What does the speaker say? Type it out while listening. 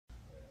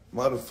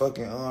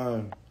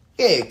motherfucking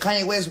yeah,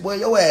 Kanye West, boy,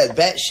 your ass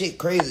batshit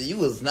crazy. You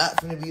was not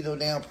finna be no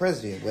damn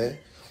president, boy.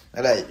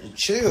 Like,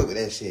 chill with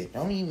that shit.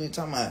 Don't even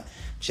talk about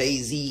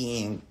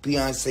Jay-Z and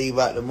Beyonce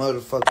about the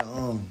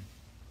motherfucking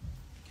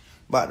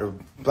about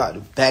to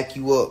back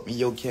you up in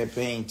your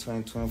campaign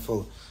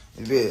 2024.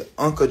 If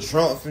Uncle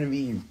Trump finna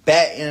be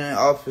back in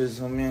office,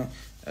 I mean,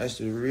 that's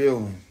the real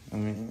one. I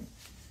mean,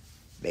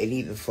 they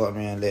need to fuck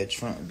around and let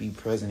Trump be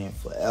president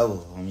forever.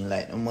 I mean,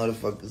 like, them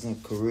motherfuckers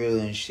in Korea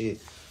and shit,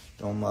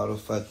 them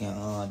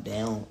motherfucking,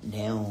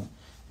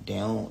 they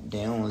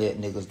don't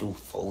let niggas do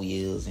 4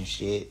 years and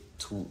shit.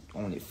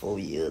 Only 4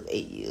 years,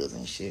 8 years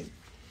and shit.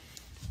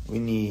 We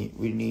need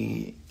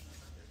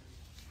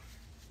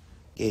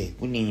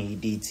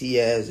DT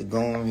ass to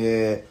go in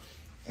here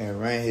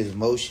and run his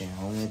motion,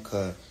 homie,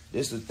 cause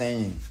this is the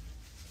thing.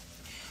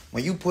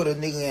 When you put a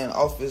nigga in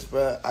office,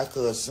 bro, I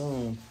could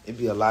assume it'd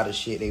be a lot of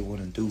shit they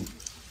wanna do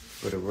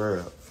for the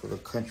world, for the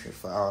country,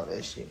 for all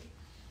that shit.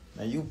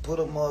 Now you put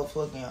a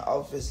motherfucker in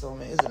office,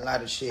 homie, it's a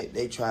lot of shit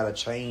they try to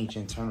change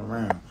and turn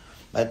around.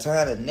 By the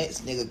time the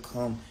next nigga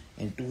come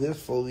and do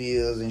his 4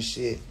 years and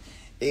shit,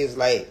 it's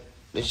like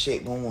the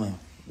shit going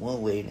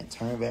one way and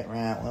turn back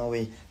around one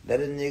way. Let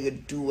a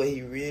nigga do what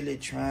he really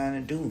trying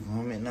to do.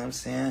 You know what I'm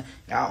saying?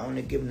 Y'all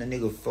only giving the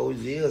nigga 4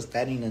 years.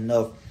 That ain't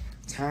enough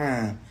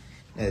time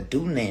to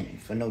do nothing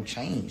for no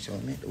change. So, I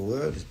mean, the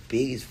world is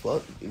big as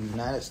fuck. The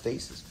United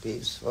States is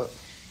big as fuck.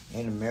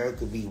 And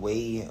America be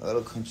way in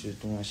other countries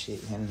doing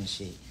shit, handling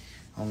shit.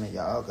 I mean,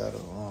 y'all gotta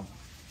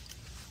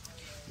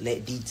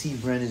let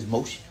DT run his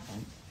motion.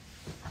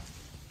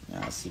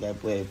 Y'all see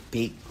that boy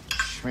big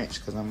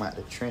trench, cause I'm out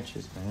the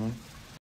trenches, man.